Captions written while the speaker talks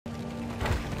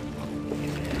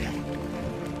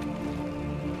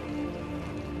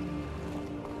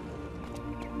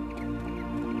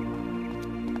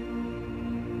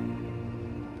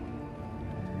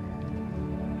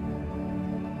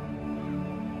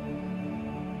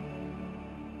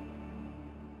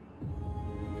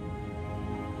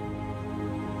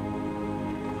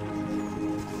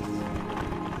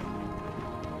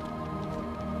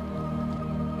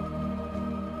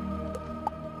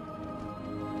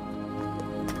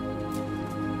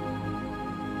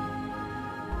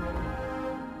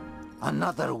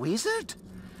Another wizard?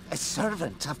 A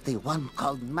servant of the one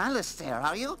called Malastair,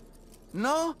 are you?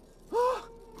 No? Oh,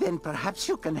 then perhaps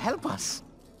you can help us.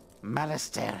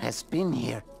 Malastair has been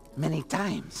here many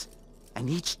times, and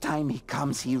each time he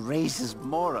comes he raises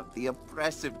more of the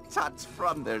oppressive tuts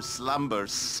from their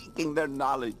slumbers, seeking their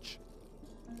knowledge.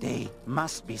 They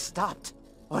must be stopped,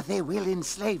 or they will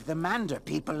enslave the Mander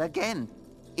people again.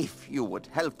 If you would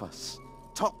help us,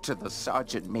 talk to the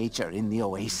Sergeant Major in the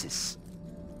Oasis.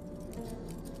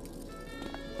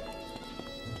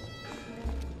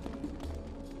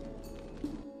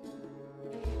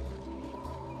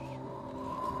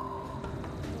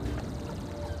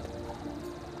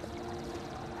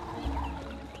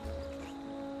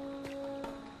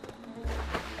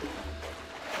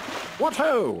 What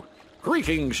ho!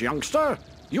 Greetings, youngster.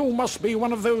 You must be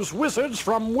one of those wizards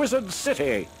from Wizard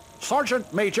City.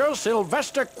 Sergeant Major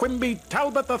Sylvester Quimby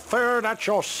Talbot III at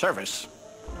your service.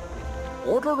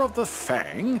 Order of the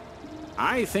Fang?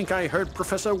 I think I heard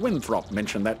Professor Winthrop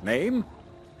mention that name.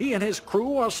 He and his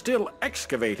crew are still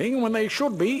excavating when they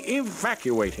should be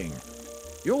evacuating.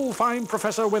 You'll find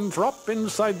Professor Winthrop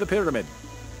inside the pyramid.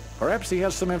 Perhaps he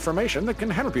has some information that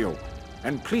can help you.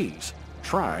 And please,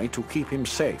 try to keep him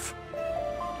safe.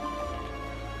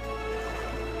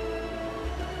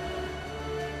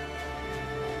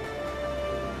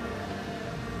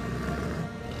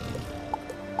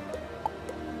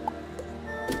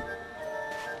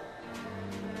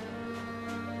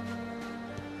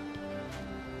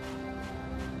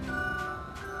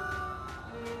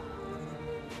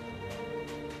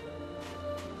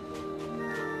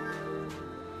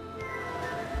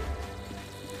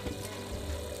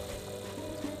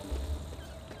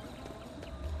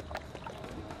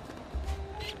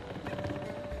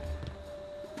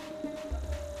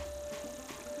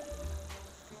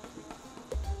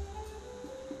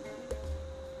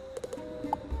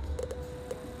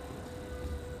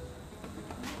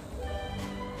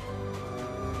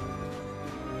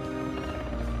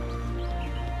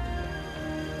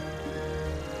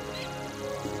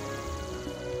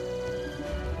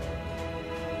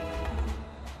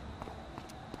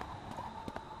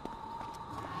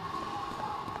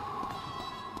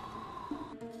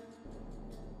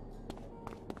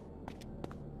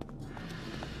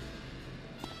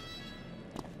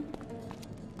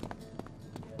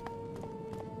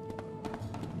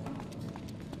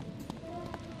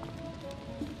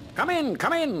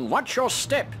 Come in, watch your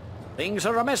step. Things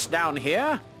are amiss down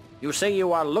here. You say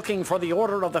you are looking for the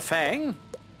Order of the Fang?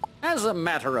 As a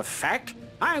matter of fact,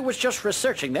 I was just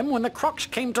researching them when the Crocs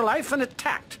came to life and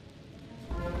attacked.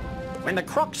 When the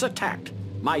Crocs attacked,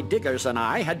 my diggers and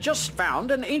I had just found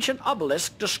an ancient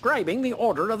obelisk describing the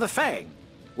Order of the Fang.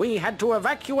 We had to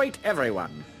evacuate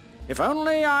everyone. If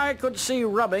only I could see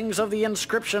rubbings of the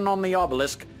inscription on the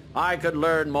obelisk, I could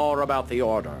learn more about the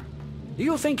Order. Do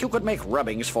you think you could make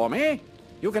rubbings for me?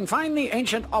 You can find the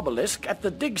ancient obelisk at the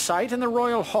dig site in the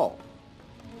Royal Hall.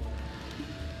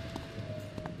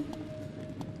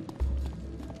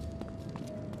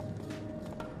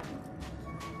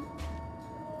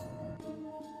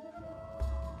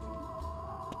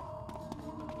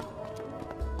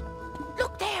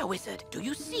 Look there, Wizard. Do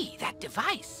you see that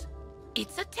device?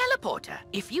 It's a teleporter.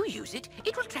 If you use it,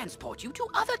 it will transport you to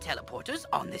other teleporters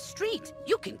on this street.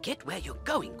 You can get where you're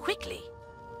going quickly.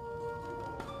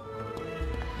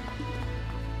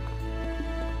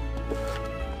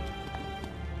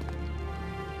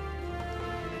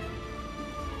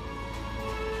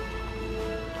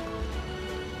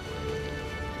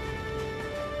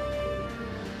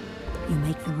 You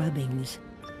make the rubbings.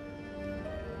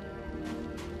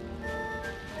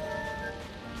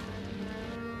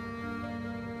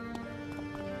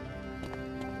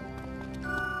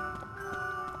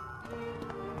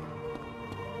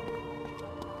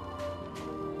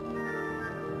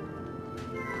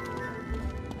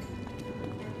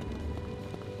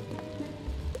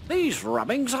 These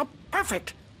rubbings are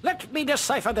perfect. Let me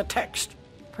decipher the text.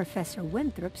 Professor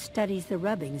Winthrop studies the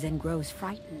rubbings and grows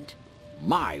frightened.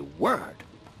 My word!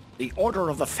 The Order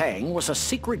of the Fang was a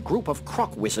secret group of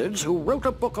croc wizards who wrote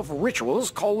a book of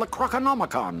rituals called the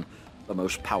Croconomicon, the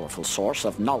most powerful source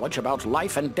of knowledge about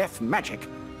life and death magic.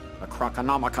 The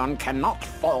Croconomicon cannot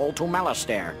fall to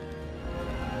Malastair.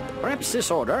 Perhaps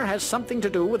this order has something to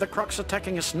do with the crocs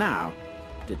attacking us now.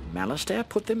 Did Malastair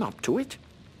put them up to it?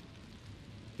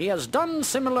 He has done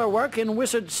similar work in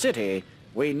Wizard City.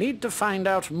 We need to find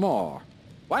out more.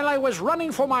 While I was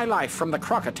running for my life from the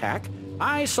croc attack,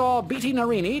 I saw Beatty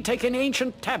Narini take an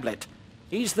ancient tablet.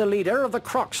 He's the leader of the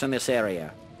crocs in this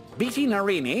area. Beatty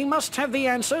Narini must have the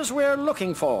answers we're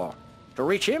looking for. To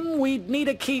reach him, we'd need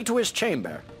a key to his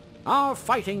chamber. Our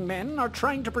fighting men are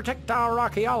trying to protect our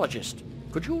archaeologist.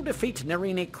 Could you defeat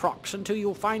Narini Crocs until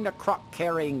you find a Croc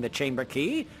carrying the chamber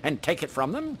key and take it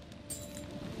from them?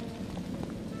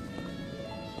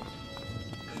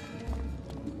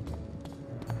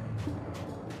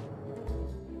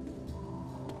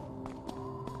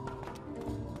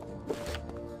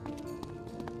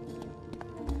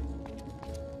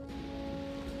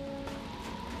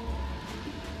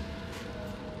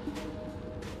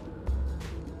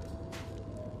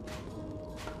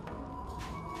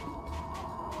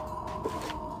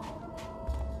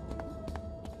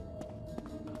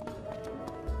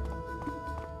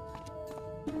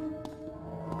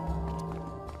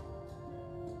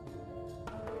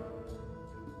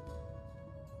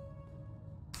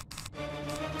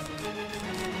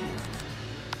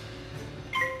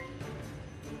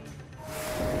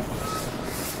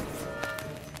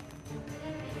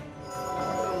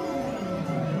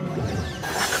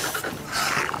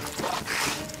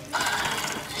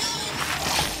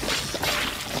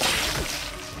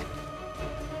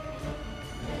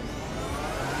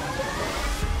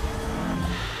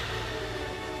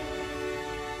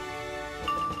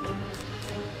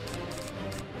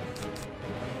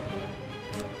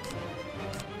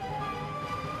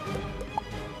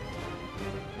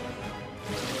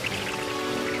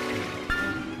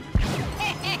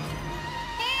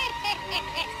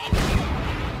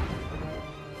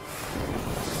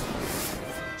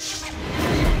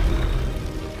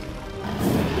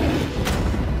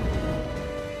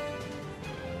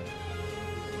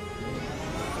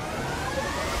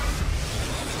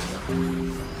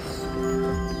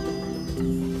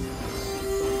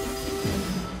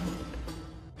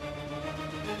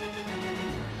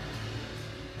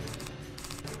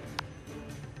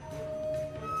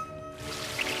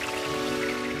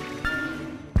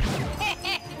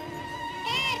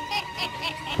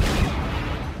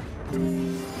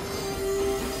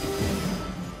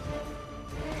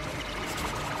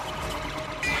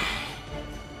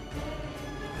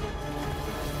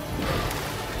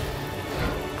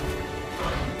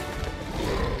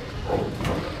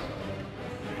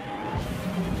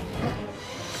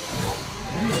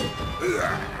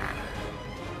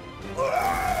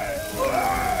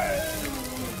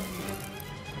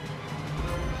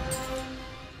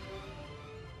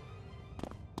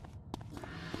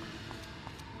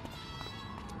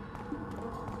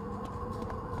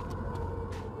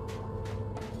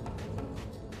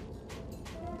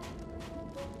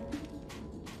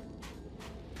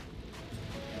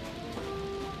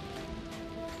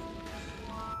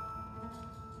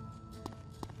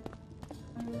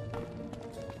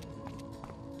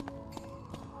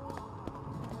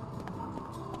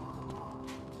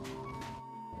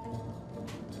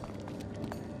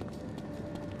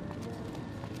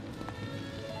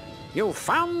 You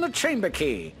found the chamber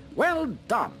key. Well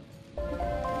done.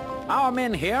 Our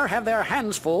men here have their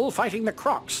hands full fighting the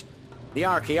Crocs. The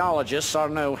archaeologists are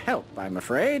no help, I'm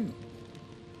afraid.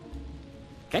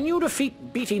 Can you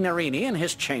defeat Beatty Narini in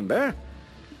his chamber?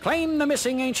 Claim the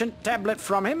missing ancient tablet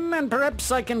from him, and perhaps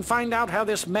I can find out how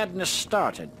this madness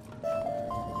started.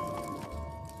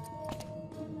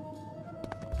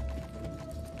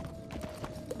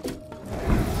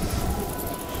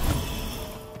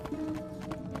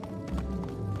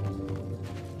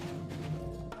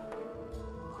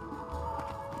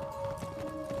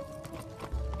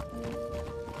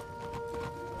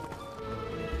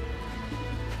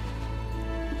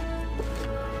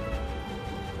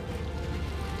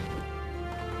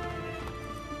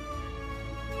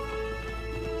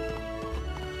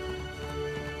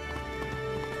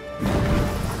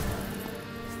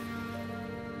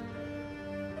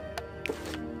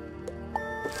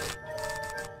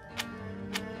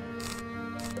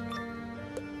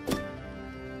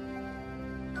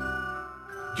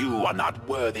 You are not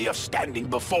worthy of standing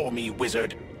before me,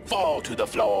 wizard. Fall to the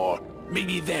floor.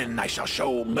 Maybe then I shall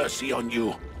show mercy on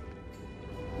you.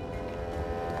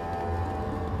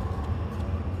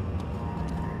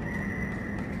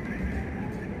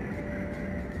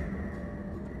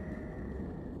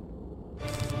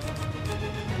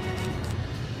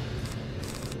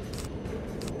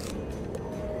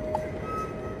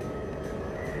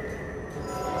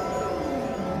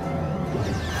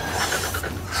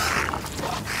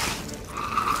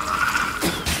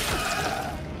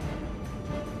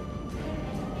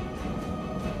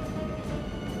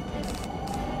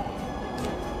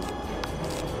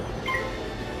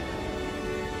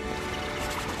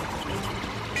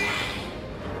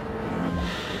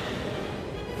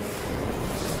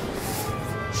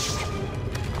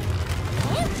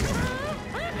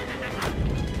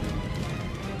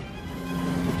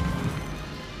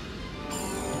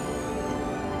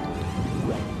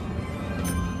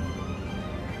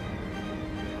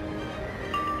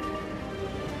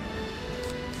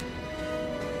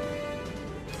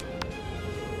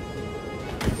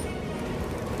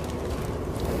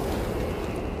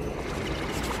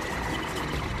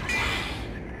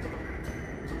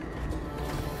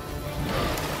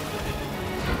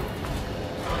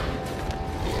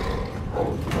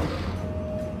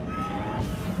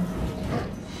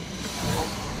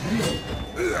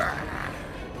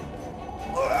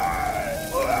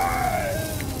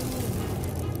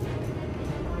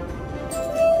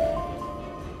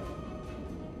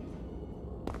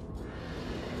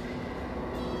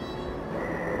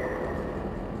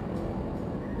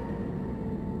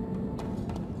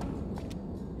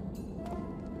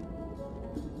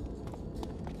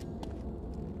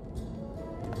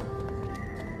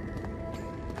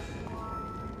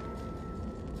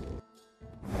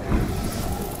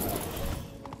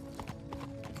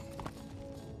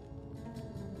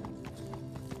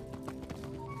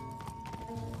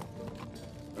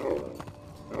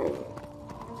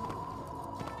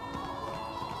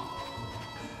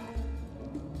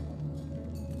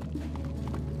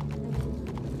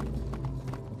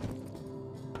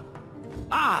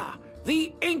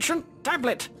 The ancient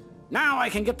tablet! Now I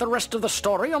can get the rest of the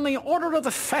story on the Order of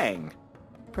the Fang.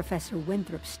 Professor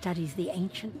Winthrop studies the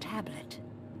ancient tablet.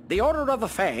 The Order of the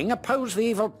Fang oppose the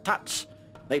evil Tuts.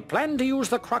 They planned to use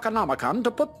the Croconomicon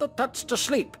to put the Tuts to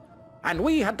sleep, and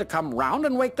we had to come round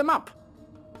and wake them up.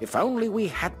 If only we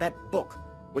had that book,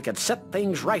 we could set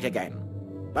things right again.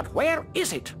 But where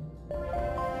is it?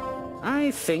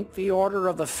 I think the Order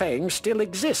of the Fang still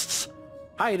exists,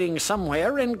 hiding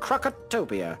somewhere in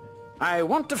Crocotopia. I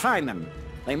want to find them.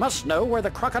 They must know where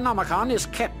the Croconomicon is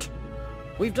kept.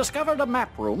 We've discovered a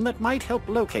map room that might help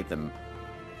locate them.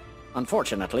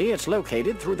 Unfortunately, it's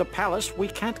located through the palace we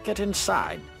can't get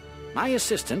inside. My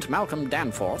assistant, Malcolm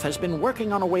Danforth, has been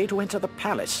working on a way to enter the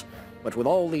palace, but with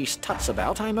all these Tuts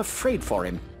about, I'm afraid for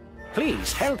him.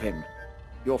 Please help him.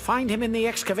 You'll find him in the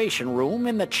excavation room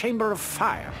in the Chamber of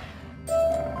Fire.